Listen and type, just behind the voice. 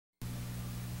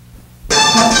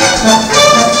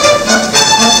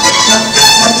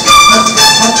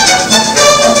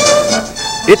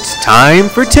time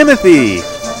for Timothy.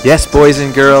 Yes, boys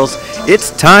and girls,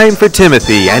 it's time for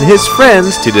Timothy and his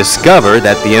friends to discover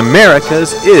that the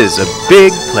Americas is a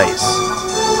big place.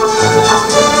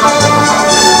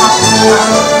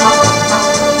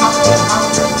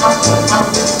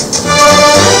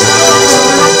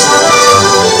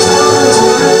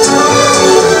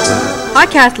 Hi,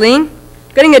 Kathleen.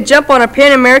 Getting a jump on a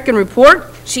Pan American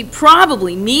report? She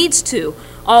probably needs to.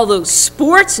 All those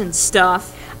sports and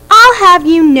stuff. I'll have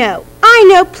you know, I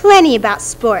know plenty about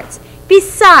sports.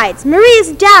 Besides,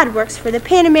 Maria's dad works for the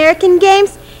Pan American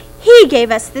Games. He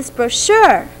gave us this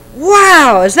brochure.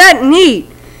 Wow, is that neat?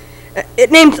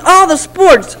 It names all the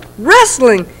sports,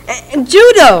 wrestling, and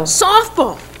judo.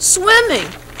 Softball, swimming,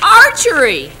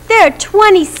 archery. There are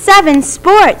 27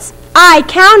 sports. I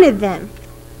counted them.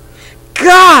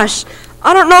 Gosh,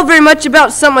 I don't know very much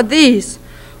about some of these.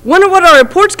 Wonder what our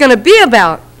report's going to be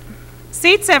about.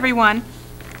 Seats, everyone.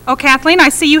 Oh, Kathleen, I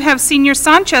see you have Senior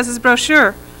Sanchez's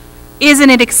brochure. Isn't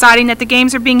it exciting that the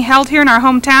games are being held here in our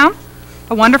hometown?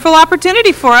 A wonderful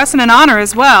opportunity for us and an honor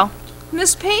as well.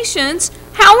 Miss Patience,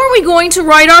 how are we going to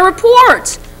write our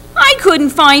reports? I couldn't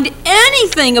find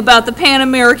anything about the Pan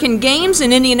American Games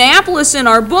in Indianapolis in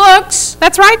our books.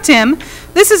 That's right, Tim.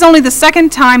 This is only the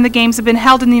second time the games have been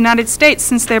held in the United States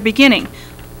since their beginning.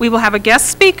 We will have a guest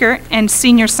speaker, and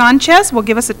Senior Sanchez will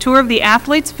give us a tour of the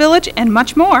athletes' village and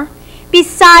much more.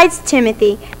 Besides,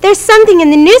 Timothy, there's something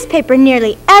in the newspaper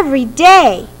nearly every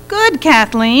day. Good,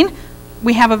 Kathleen.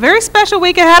 We have a very special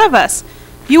week ahead of us.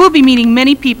 You will be meeting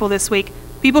many people this week,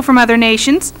 people from other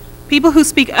nations, people who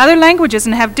speak other languages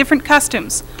and have different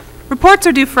customs. Reports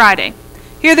are due Friday.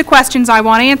 Here are the questions I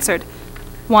want answered.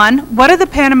 1. What are the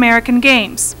Pan American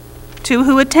Games? 2.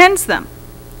 Who attends them?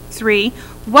 3.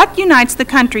 What unites the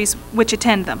countries which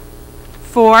attend them?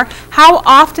 4. How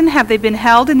often have they been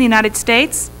held in the United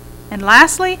States? And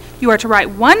lastly, you are to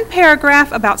write one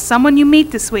paragraph about someone you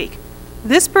meet this week.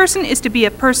 This person is to be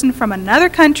a person from another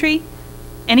country.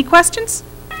 Any questions?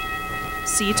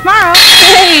 See you tomorrow.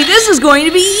 Hey, this is going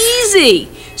to be easy.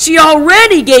 She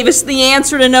already gave us the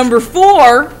answer to number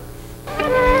 4.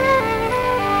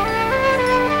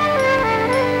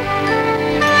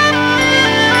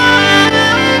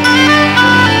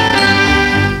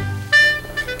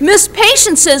 Miss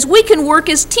Patience says we can work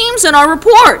as teams in our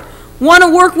report. Want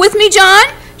to work with me, John?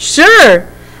 Sure.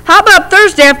 How about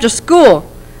Thursday after school?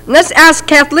 And let's ask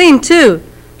Kathleen, too.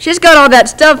 She's got all that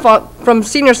stuff from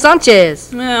Senior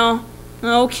Sanchez. Well,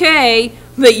 okay,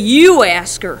 but you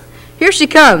ask her. Here she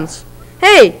comes.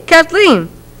 Hey, Kathleen,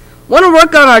 want to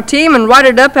work on our team and write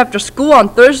it up after school on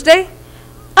Thursday?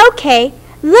 Okay,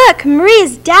 look,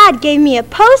 Maria's dad gave me a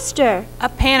poster. A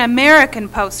Pan American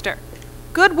poster.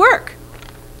 Good work.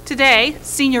 Today,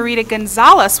 Senorita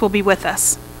Gonzalez will be with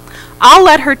us. I'll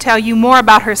let her tell you more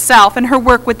about herself and her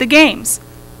work with the games.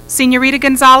 Senorita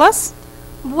Gonzalez?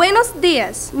 Buenos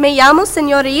días. Me llamo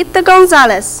Señorita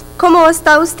González. ¿Cómo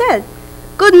está usted?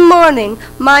 Good morning.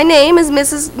 My name is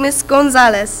Miss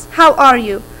González. How are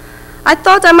you? I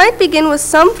thought I might begin with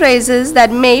some phrases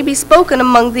that may be spoken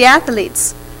among the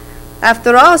athletes.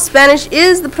 After all, Spanish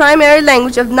is the primary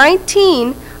language of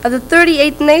 19 of the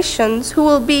 38 nations who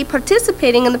will be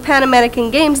participating in the Pan American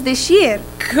Games this year.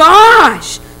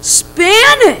 Gosh,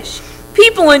 Spanish!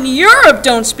 People in Europe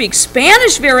don't speak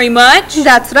Spanish very much.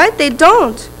 That's right, they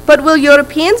don't. But will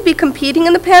Europeans be competing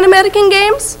in the Pan American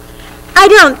Games? I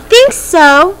don't think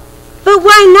so. But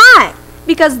why not?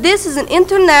 Because this is an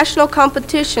international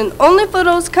competition only for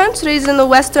those countries in the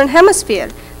Western Hemisphere.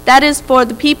 That is for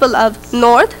the people of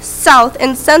North, South,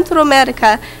 and Central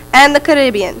America and the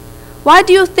Caribbean. Why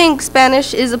do you think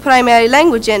Spanish is a primary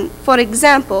language in, for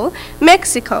example,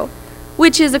 Mexico,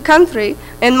 which is a country,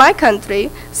 in my country,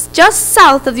 just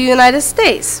south of the United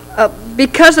States?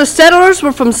 Because the settlers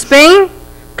were from Spain?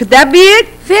 Could that be it?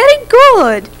 Very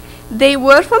good. They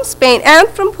were from Spain and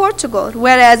from Portugal,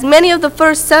 whereas many of the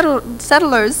first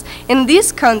settlers in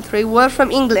this country were from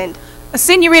England.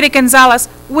 Senorita Gonzalez,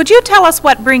 would you tell us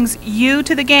what brings you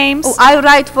to the games? Oh, I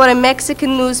write for a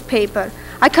Mexican newspaper.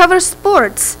 I cover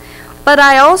sports, but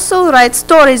I also write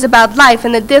stories about life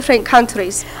in the different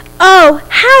countries. Oh,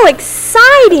 how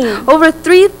exciting! Over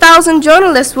 3,000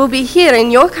 journalists will be here in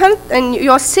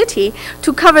your city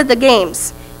to cover the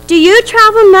games. Do you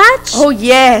travel much? Oh,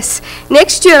 yes.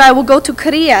 Next year I will go to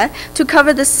Korea to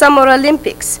cover the Summer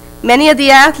Olympics. Many of the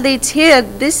athletes here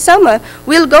this summer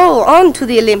will go on to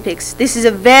the Olympics. This is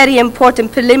a very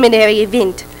important preliminary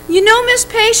event. You know, Miss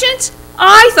Patience,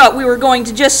 I thought we were going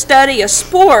to just study a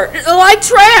sport, like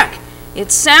track. It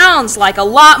sounds like a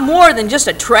lot more than just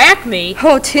a track meet.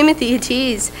 Oh, Timothy, it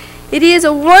is. It is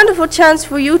a wonderful chance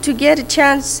for you to get a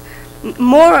chance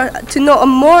to know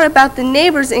more about the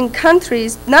neighbors in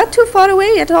countries not too far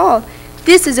away at all.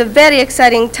 This is a very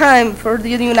exciting time for the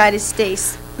United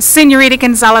States. Senorita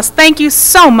Gonzalez, thank you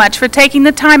so much for taking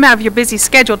the time out of your busy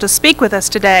schedule to speak with us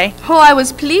today. Oh, I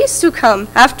was pleased to come.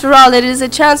 After all, it is a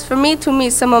chance for me to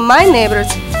meet some of my neighbors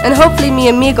and hopefully mi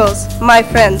amigos, my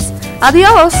friends.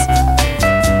 Adios.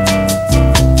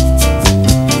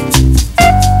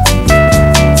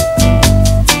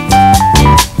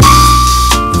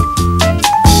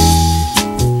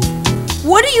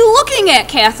 What are you looking at,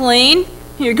 Kathleen?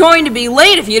 You're going to be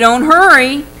late if you don't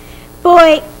hurry.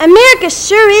 Boy, America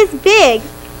sure is big.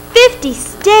 50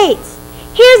 states.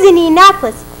 Here's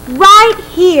Indianapolis, right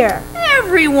here.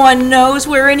 Everyone knows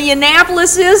where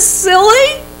Indianapolis is,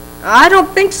 silly. I don't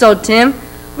think so, Tim.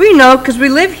 We know 'cause we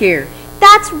live here.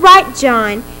 That's right,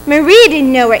 John. Maria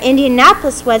didn't know where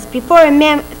Indianapolis was before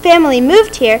her family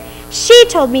moved here. She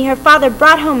told me her father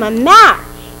brought home a map.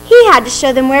 He had to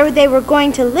show them where they were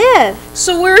going to live.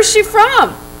 So where is she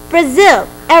from? Brazil.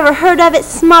 Ever heard of it,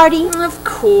 Smarty? Of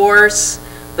course.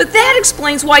 But that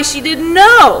explains why she didn't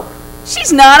know.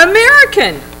 She's not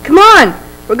American. Come on.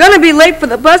 We're going to be late for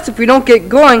the bus if we don't get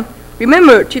going.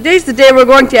 Remember, today's the day we're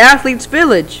going to Athletes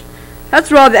Village. That's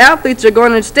where all the athletes are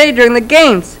going to stay during the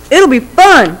games. It'll be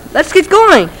fun. Let's get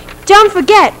going. Don't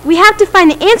forget, we have to find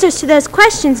the answers to those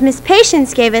questions Miss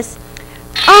Patience gave us.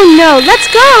 Oh no, let's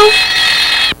go!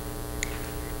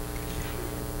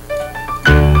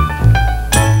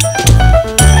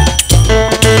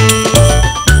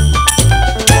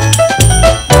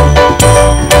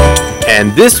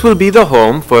 And this will be the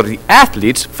home for the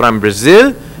athletes from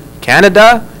Brazil,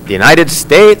 Canada, the United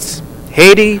States,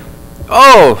 Haiti.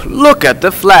 Oh, look at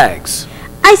the flags.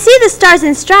 I see the stars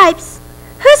and stripes.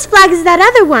 Whose flag is that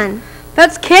other one?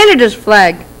 That's Canada's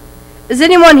flag. Is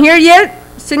anyone here yet,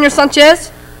 Senor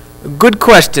Sanchez? Good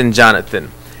question,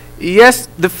 Jonathan. Yes,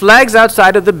 the flags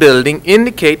outside of the building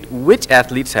indicate which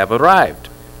athletes have arrived.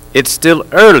 It's still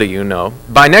early, you know.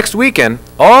 By next weekend,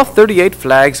 all 38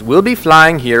 flags will be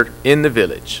flying here in the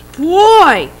village.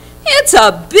 Boy, it's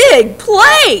a big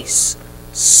place.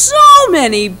 So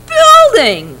many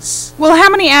buildings. Well, how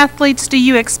many athletes do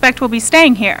you expect will be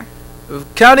staying here?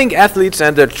 Counting athletes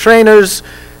and their trainers,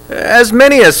 as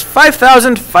many as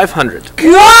 5,500.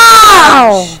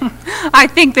 Wow! I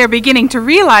think they're beginning to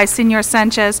realize, Senor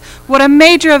Sanchez, what a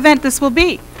major event this will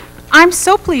be. I'm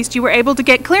so pleased you were able to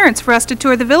get clearance for us to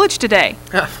tour the village today.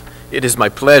 It is my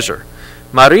pleasure.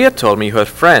 Maria told me her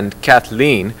friend,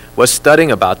 Kathleen, was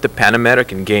studying about the Pan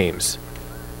American Games.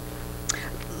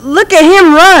 Look at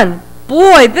him run.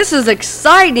 Boy, this is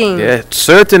exciting. It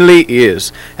certainly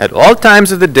is. At all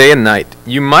times of the day and night,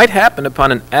 you might happen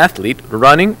upon an athlete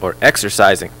running or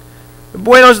exercising.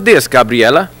 Buenos dias,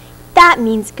 Gabriela. That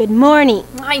means good morning.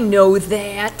 I know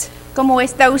that. ¿Cómo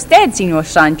está usted, señor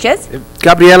Sánchez?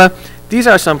 Gabriela, these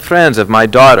are some friends of my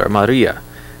daughter, Maria.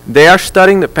 They are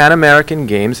studying the Pan American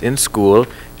Games in school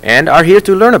and are here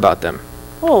to learn about them.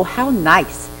 Oh, how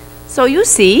nice. So you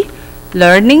see,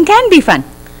 learning can be fun.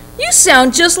 You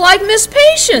sound just like Miss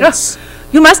Patience.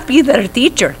 You must be their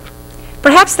teacher.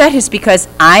 Perhaps that is because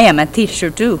I am a teacher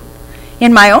too.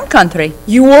 In my own country.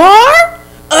 You are?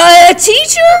 A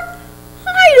teacher?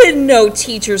 I didn't know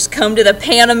teachers come to the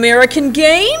Pan American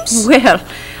Games. Well,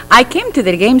 I came to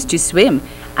the games to swim.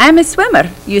 I'm a swimmer,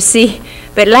 you see.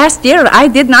 But last year I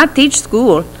did not teach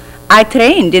school. I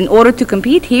trained in order to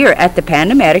compete here at the Pan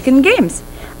American Games.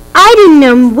 I didn't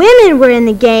know women were in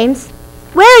the games.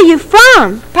 Where are you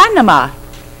from? Panama,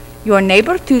 your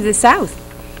neighbor to the south.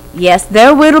 Yes,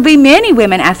 there will be many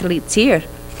women athletes here.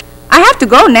 I have to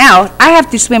go now. I have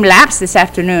to swim laps this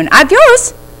afternoon.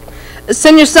 Adios.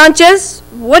 Senor Sanchez,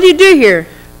 what do you do here?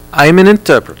 I am an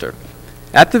interpreter.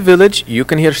 At the village, you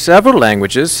can hear several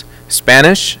languages: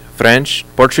 Spanish, French,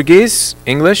 Portuguese,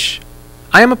 English.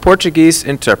 I am a Portuguese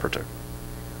interpreter.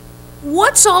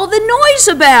 What's all the noise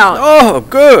about? Oh,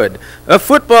 good. A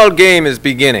football game is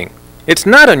beginning. It's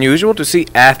not unusual to see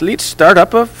athletes start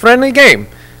up a friendly game.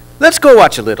 Let's go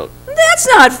watch a little. That's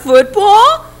not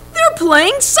football. They're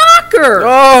playing soccer.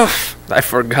 Oh, I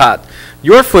forgot.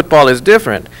 Your football is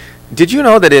different. Did you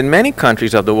know that in many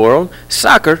countries of the world,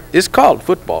 soccer is called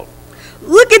football?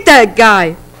 Look at that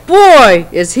guy. Boy,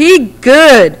 is he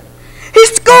good. He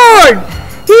scored.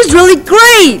 He's really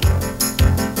great.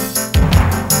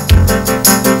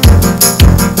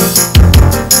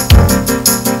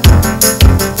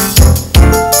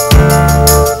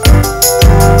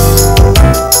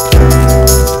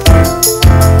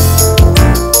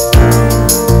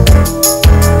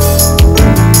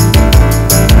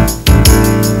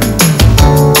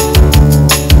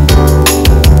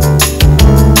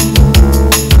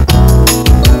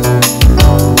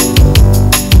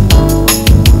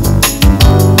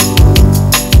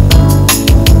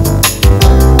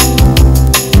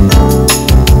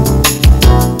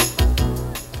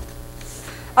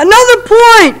 Another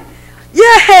point!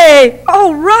 Yay!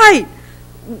 All right!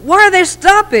 Why are they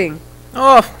stopping?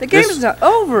 Oh, The game's not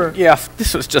over. Yeah,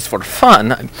 this was just for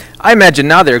fun. I imagine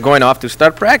now they're going off to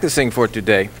start practicing for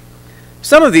today.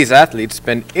 Some of these athletes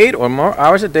spend 8 or more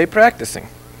hours a day practicing.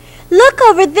 Look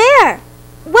over there.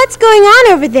 What's going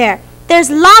on over there? There's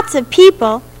lots of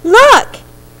people. Look.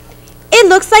 It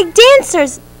looks like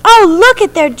dancers. Oh, look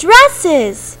at their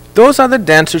dresses. Those are the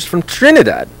dancers from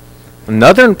Trinidad.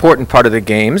 Another important part of the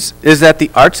games is that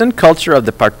the arts and culture of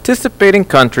the participating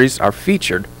countries are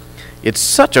featured. It's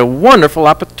such a wonderful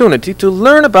opportunity to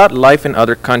learn about life in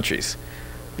other countries.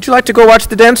 Would you like to go watch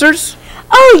the dancers?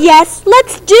 Oh, yes,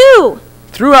 let's do.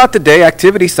 Throughout the day,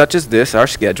 activities such as this are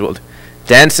scheduled.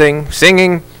 Dancing,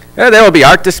 singing, there will be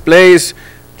art displays.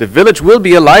 The village will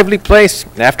be a lively place.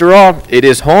 After all, it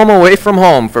is home away from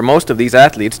home for most of these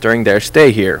athletes during their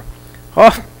stay here.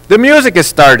 Oh, the music is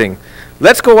starting.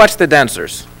 Let's go watch the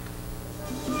dancers.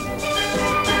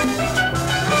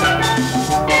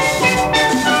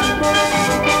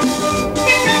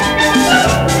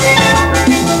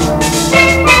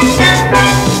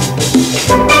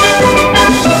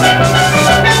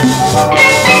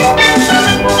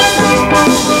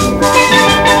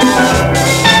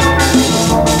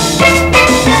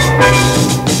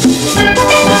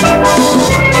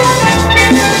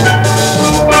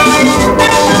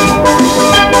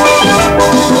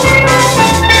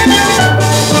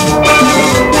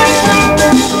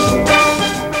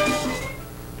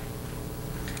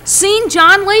 Seen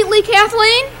John lately,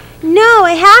 Kathleen? No,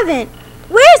 I haven't.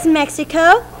 Where's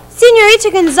Mexico?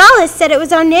 Senorita Gonzalez said it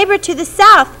was our neighbor to the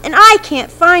south, and I can't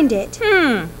find it.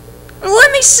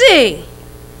 Let me see.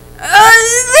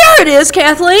 There it is,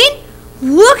 Kathleen.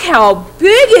 Look how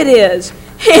big it is.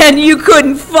 And you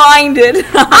couldn't find it.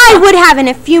 I would have in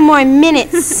a few more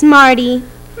minutes, Smarty.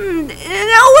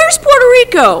 Now, where's Puerto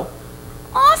Rico?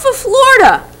 Off of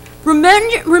Florida.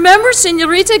 Remember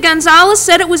Senorita Gonzalez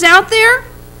said it was out there?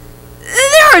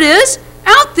 There it is,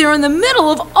 out there in the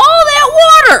middle of all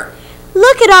that water.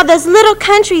 Look at all those little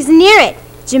countries near it.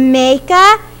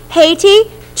 Jamaica, Haiti,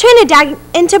 Trinidad,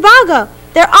 and Tobago.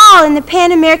 They're all in the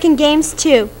Pan American Games,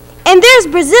 too. And there's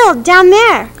Brazil down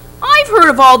there. I've heard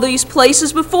of all these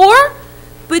places before,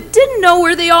 but didn't know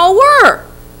where they all were.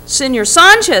 Senor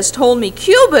Sanchez told me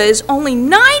Cuba is only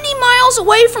 90 miles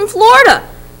away from Florida.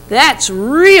 That's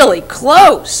really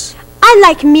close. I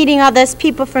like meeting all those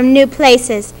people from new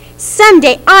places.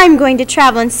 Someday I'm going to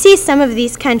travel and see some of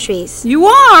these countries. You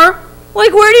are?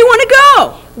 Like, where do you want to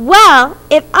go? Well,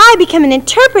 if I become an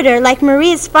interpreter like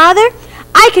Maria's father,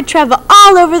 I could travel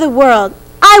all over the world.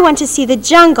 I want to see the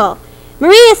jungle.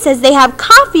 Maria says they have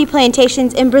coffee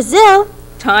plantations in Brazil.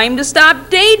 Time to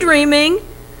stop daydreaming.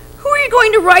 Who are you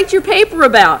going to write your paper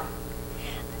about?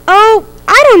 Oh,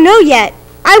 I don't know yet.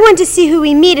 I want to see who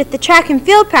we meet at the track and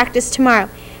field practice tomorrow.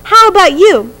 How about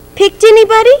you? Picked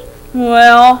anybody?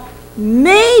 Well,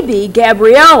 maybe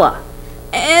Gabriella.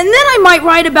 And then I might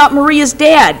write about Maria's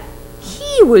dad.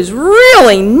 He was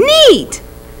really neat.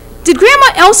 Did Grandma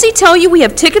Elsie tell you we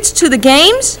have tickets to the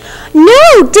games?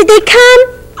 No, did they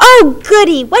come? Oh,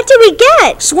 goody. What did we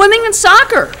get? Swimming and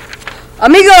soccer.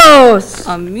 Amigos!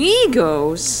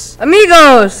 Amigos.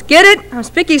 Amigos! Get it? I'm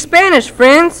speaking Spanish,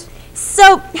 friends.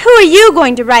 So, who are you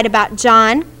going to write about,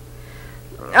 John?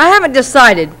 I haven't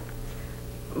decided.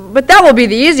 But that will be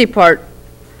the easy part.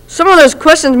 Some of those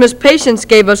questions Miss Patience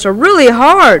gave us are really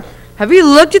hard. Have you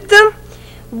looked at them?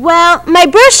 Well, my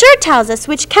brochure tells us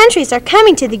which countries are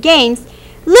coming to the games.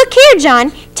 Look here,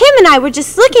 John. Tim and I were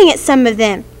just looking at some of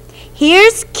them.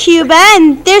 Here's Cuba,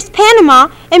 and there's Panama,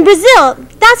 and Brazil.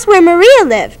 That's where Maria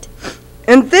lived.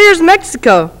 And there's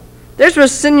Mexico. There's where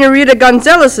Senorita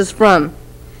Gonzalez is from.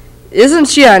 Isn't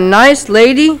she a nice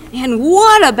lady? And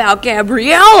what about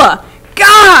Gabriella?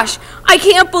 Gosh, I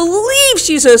can't believe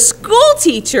she's a school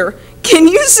teacher. Can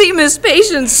you see Miss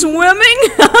Patience swimming?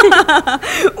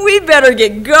 We better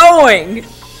get going.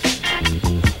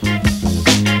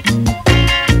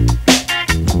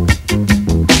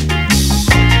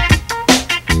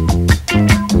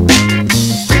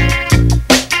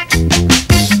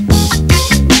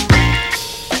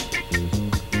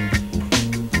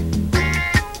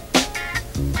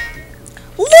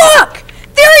 Look!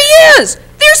 There he is!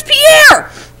 There's Pierre!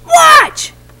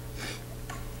 Watch!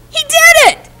 He did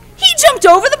it! He jumped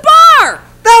over the bar!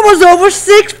 That was over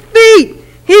 6 feet.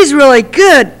 He's really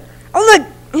good. Oh, look,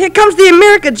 here comes the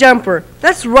America jumper.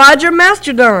 That's Roger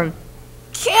Mastodon.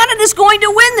 Canada's going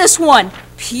to win this one.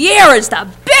 Pierre is the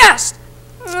best.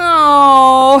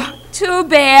 Oh, too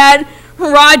bad.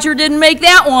 Roger didn't make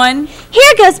that one.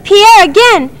 Here goes Pierre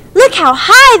again. Look how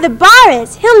high the bar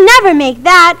is. He'll never make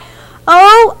that.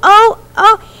 Oh,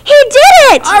 He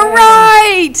did it! All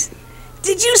right!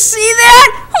 Did you see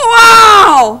that?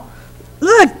 Wow!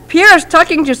 Look, Pierre's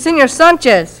talking to Senor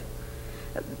Sanchez.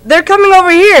 They're coming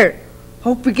over here.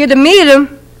 Hope we get to meet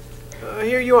him.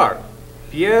 Here you are.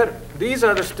 Pierre, these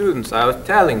are the students I was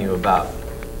telling you about.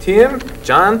 Tim,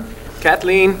 John,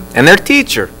 Kathleen, and their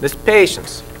teacher, Miss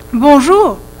Patience.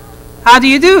 Bonjour. How do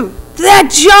you do?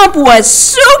 That jump was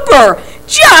super!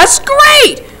 Just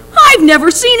great! I've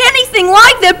never seen anything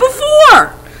like that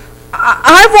before!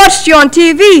 I've watched you on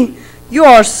TV. You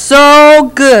are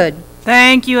so good.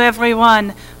 Thank you,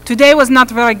 everyone. Today was not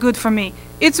very good for me.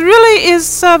 It really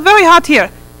is very hot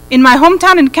here. In my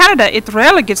hometown in Canada, it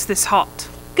rarely gets this hot.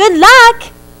 Good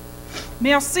luck!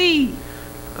 Merci.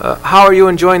 How are you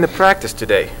enjoying the practice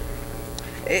today?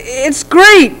 It's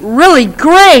great, really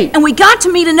great. And we got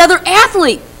to meet another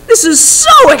athlete. This is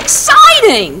so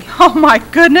exciting! Oh my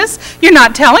goodness. You're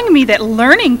not telling me that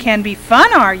learning can be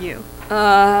fun, are you?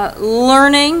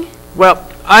 Learning? Well,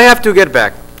 I have to get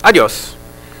back. Adios.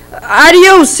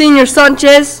 Adios, Senor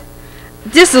Sanchez.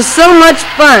 This is so much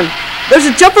fun. There's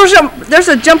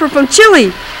a jumper from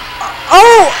Chile.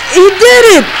 Oh, he did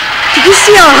it! Did you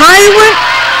see how high he went?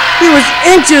 He was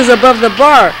inches above the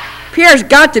bar. Pierre's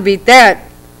got to beat that.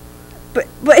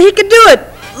 But he can do it.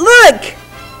 Look!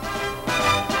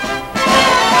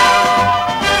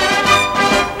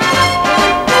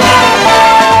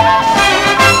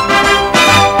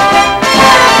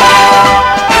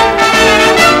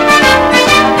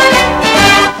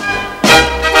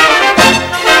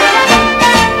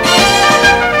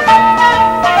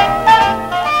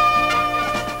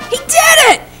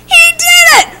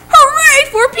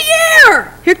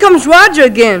 Here comes Roger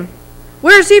again.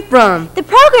 Where is he from? The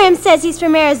program says he's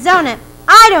from Arizona.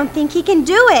 I don't think he can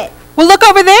do it. Well, look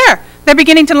over there. They're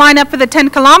beginning to line up for the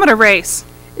 10-kilometer race.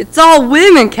 It's all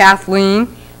women,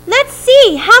 Kathleen. Let's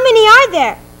see, how many are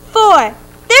there? 4.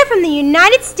 They're from the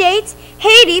United States,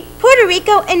 Haiti, Puerto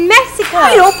Rico, and Mexico.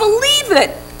 I don't believe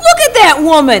it! Look at that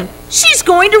woman! She's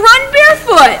going to run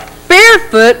barefoot!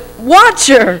 Barefoot? Watch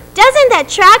her! Doesn't that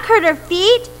track hurt her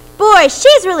feet? Boy,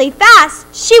 she's really fast.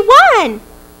 She won!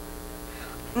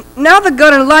 Now they're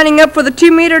going lining up for the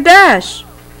 2-meter dash.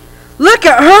 Look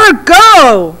at her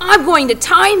go! I'm going to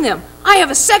time them. I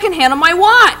have a second hand on my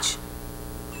watch.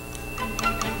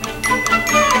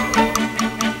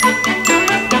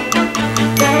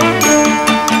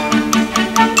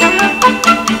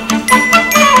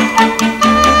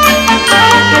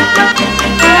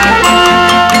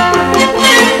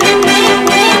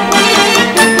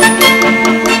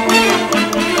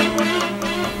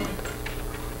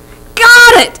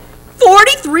 Got it!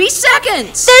 43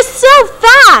 seconds! They're so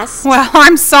fast! Well,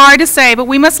 I'm sorry to say, but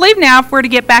we must leave now if we're to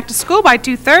get back to school by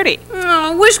 2:30.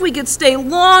 Oh, I wish we could stay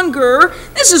longer.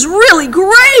 This is really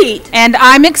great! And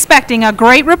I'm expecting a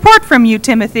great report from you,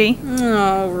 Timothy.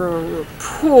 Oh,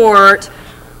 report.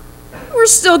 We're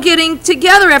still getting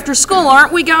together after school,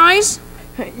 aren't we, guys?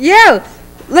 Yeah,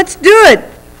 let's do it.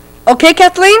 Okay,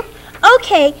 Kathleen?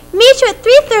 Okay, meet you at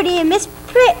 3:30 in Miss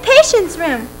Patience's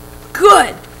room.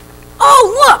 Good.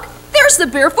 Oh, look! There's the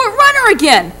barefoot runner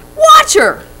again. Watch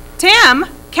her. Tim,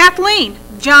 Kathleen,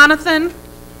 Jonathan.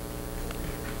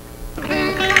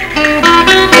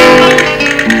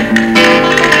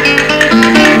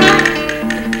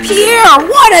 Pierre,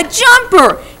 what a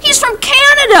jumper! He's from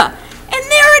Canada. And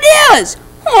there it is.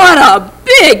 What a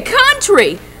big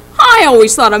country. I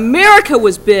always thought America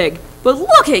was big. But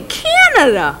look at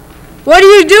Canada. What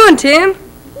are you doing, Tim?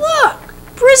 Look,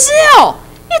 Brazil.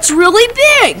 It's really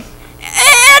big.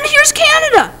 And here's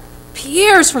Canada.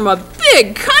 Pierre's from a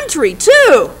big country,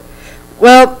 too.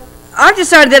 Well, I've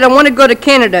decided that I want to go to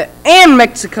Canada and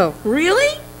Mexico.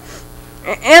 Really?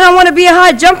 And I want to be a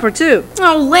high jumper, too.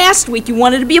 Oh, last week you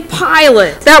wanted to be a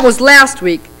pilot. That was last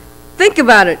week. Think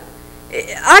about it.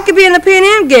 I could be in the Pan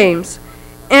Am Games.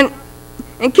 And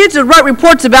kids would write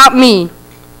reports about me.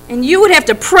 And you would have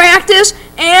to practice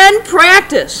and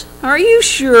practice. Are you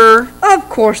sure? Of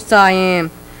course I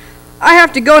am. I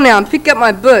have to go now and pick up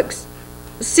my books.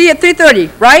 See you at 3:30,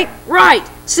 right? Right.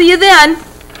 See you then.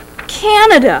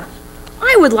 Canada.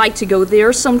 I would like to go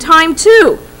there sometime,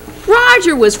 too.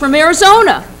 Roger was from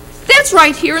Arizona. That's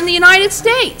right here in the United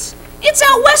States. It's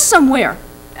out west somewhere.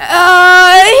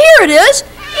 Here it is.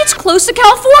 It's close to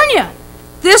California.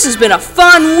 This has been a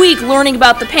fun week learning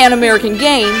about the Pan American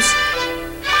Games.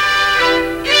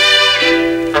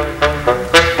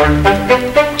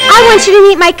 I want you to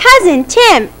meet my cousin,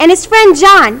 Tim, and his friend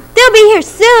John. They'll be here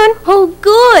soon. Oh,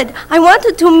 good. I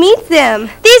wanted to meet them.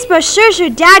 These brochures your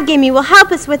dad gave me will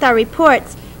help us with our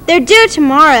reports. They're due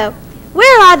tomorrow.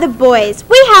 Where are the boys?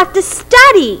 We have to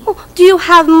study. Oh, do you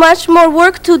have much more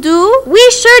work to do?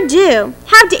 We sure do.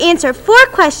 Have to answer 4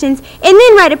 questions and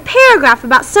then write a paragraph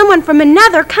about someone from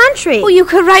another country. Well, you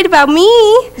could write about me.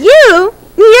 You?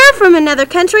 You're from another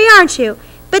country, aren't you?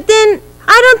 But then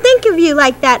I don't think of you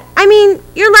like that. I mean,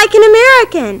 you're like an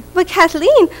American. But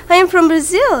Kathleen, I am from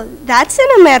Brazil. That's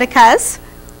in Americas.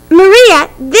 Maria,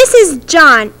 this is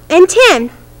John. And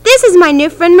Tim, this is my new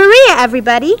friend Maria,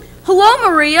 everybody. Hello,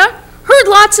 Maria. Heard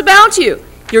lots about you.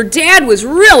 Your dad was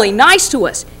really nice to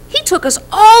us. He took us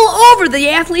all over the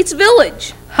Athletes'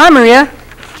 Village. Hi, Maria.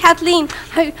 Kathleen,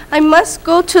 I must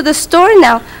go to the store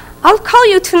now. I'll call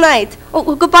you tonight.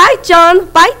 Oh, goodbye, John.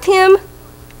 Bye, Tim.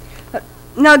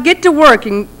 Now get to work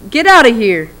and get out of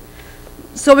here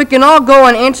so we can all go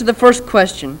and answer the first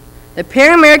question. The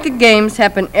Pan American Games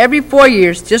happen every 4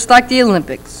 years, just like the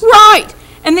Olympics. Right.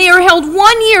 And they are held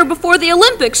 1 year before the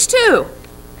Olympics, too.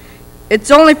 It's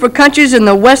only for countries in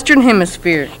the Western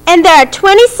Hemisphere. And there are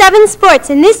 27 sports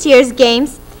in this year's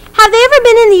games. Have they ever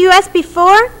been in the U.S.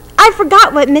 before? I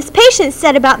forgot what Miss Patience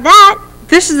said about that.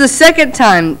 This is the second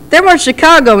time. They were in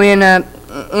Chicago in...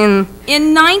 In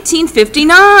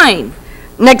 1959.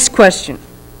 Next question.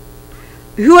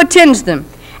 Who attends them?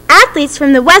 Athletes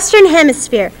from the Western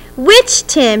Hemisphere, which,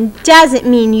 Tim, doesn't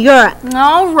mean Europe.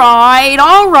 All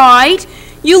right.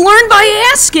 You learn by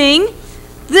asking.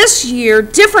 This year,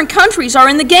 different countries are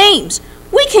in the games.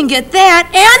 We can get that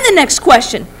and the next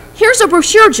question. Here's a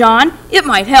brochure, John. It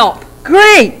might help.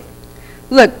 Great!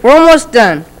 Look, we're almost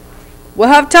done. We'll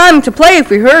have time to play if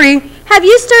we hurry. Have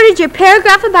you started your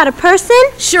paragraph about a person?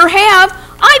 Sure have.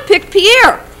 I picked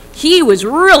Pierre. He was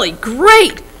really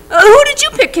great. Who did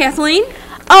you pick, Kathleen?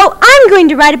 Oh, I'm going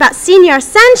to write about Senor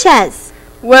Sanchez.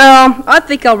 Well, I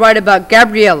think I'll write about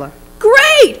Gabriela.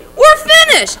 Great! We're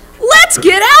finished. Let's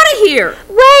get out of here.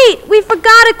 Wait, we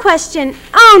forgot a question.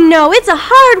 Oh no, it's a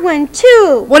hard one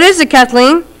too. What is it,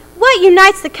 Kathleen? What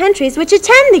unites the countries which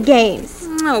attend the games?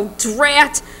 Oh,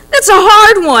 drat. That's a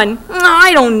hard one.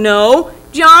 I don't know.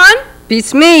 John?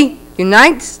 Beats me.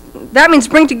 Unites? That means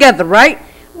bring together, right?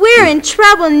 We're in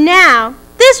trouble now.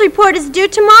 This report is due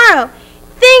tomorrow.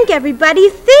 Think, everybody,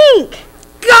 think.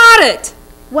 Got it.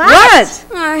 What?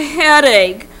 A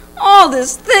headache. All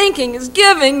this thinking is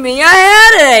giving me a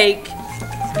headache.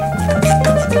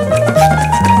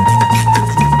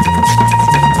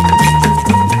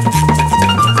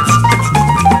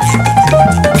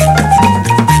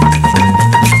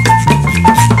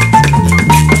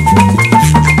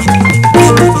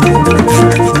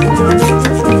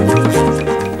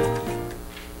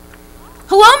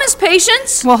 Hello, Miss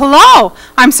Patience. Well, hello.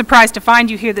 I'm surprised to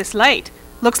find you here this late.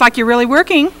 Looks like you're really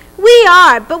working. We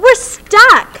are, but we're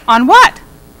stuck. On what?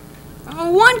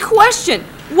 One question.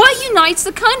 What unites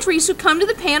the countries who come to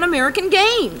the Pan American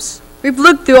Games? We've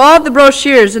looked through all the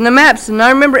brochures and the maps, and I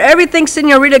remember everything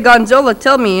Senorita Gonzola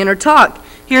told me in her talk.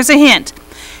 Here's a hint.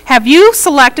 Have you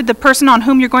selected the person on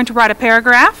whom you're going to write a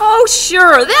paragraph? Oh,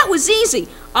 sure. That was easy.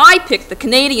 I picked the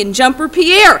Canadian jumper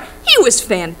Pierre. He was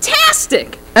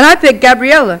fantastic. And I picked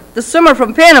Gabriela, the swimmer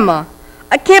from Panama.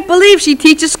 I can't believe she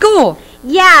teaches school.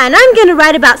 Yeah, and I'm going to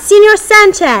write about Senor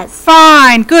Sanchez.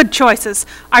 Fine, good choices.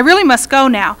 I really must go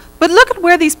now, but look at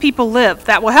where these people live.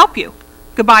 That will help you.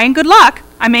 Goodbye and good luck.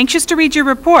 I'm anxious to read your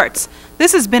reports.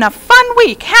 This has been a fun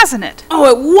week, hasn't it? Oh,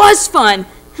 it was fun.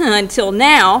 Until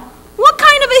now. What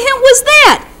kind of a hint was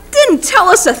that? Didn't tell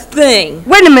us a thing.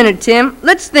 Wait a minute, Tim.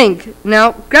 Let's think.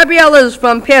 Now, Gabriela is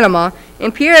from Panama,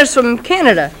 and Pierre is from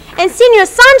Canada. And Senor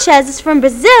Sanchez is from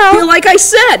Brazil. Like I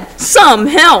said, some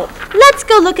help. Let's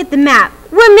go look at the map.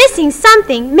 We're missing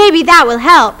something. Maybe that will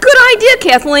help. Good idea,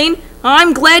 Kathleen.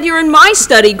 I'm glad you're in my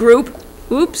study group.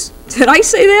 Oops, did I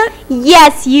say that?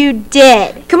 Yes, you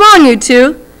did. Come on, you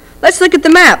two. Let's look at the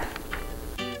map.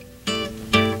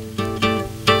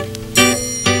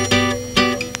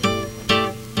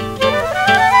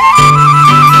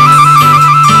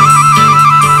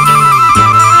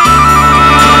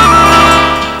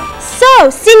 So,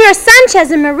 Senor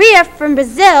Sanchez and Maria from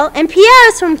Brazil, and Pierre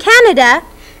is from Canada.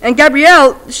 And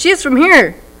Gabrielle, she's from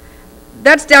here.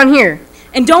 That's down here.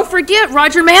 And don't forget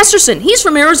Roger Masterson. He's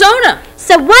from Arizona.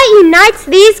 So what unites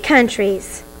these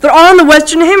countries? They're all in the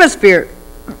Western Hemisphere.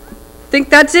 Think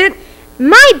that's it?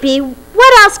 Might be.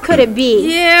 What else could it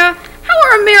be? Yeah. How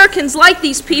are Americans like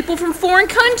these people from foreign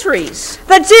countries?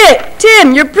 That's it!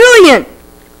 Tim, you're brilliant!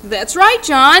 That's right,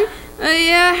 John.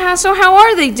 So how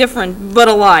are they different but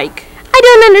alike? I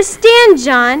don't understand,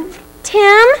 John.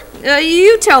 Tim?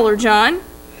 You tell her, John.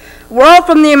 We're all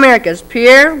from the Americas.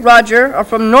 Pierre, Roger are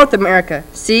from North America.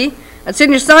 See? And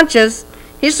Senor Sanchez,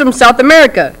 he's from South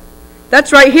America.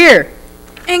 That's right here.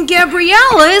 And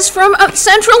Gabriella is from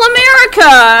Central America.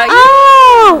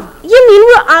 Oh, you mean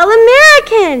we're all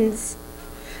Americans?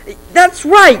 That's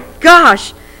right.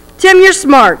 Gosh. Tim, you're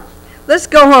smart. Let's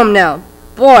go home now.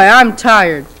 Boy, I'm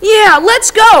tired. Yeah, let's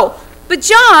go. But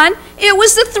John, it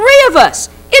was the three of us.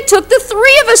 It took the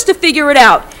three of us to figure it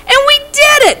out. And we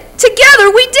did it.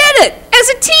 Together we did it. As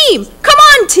a team. Come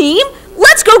on, team.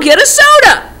 Let's go get a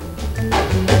soda.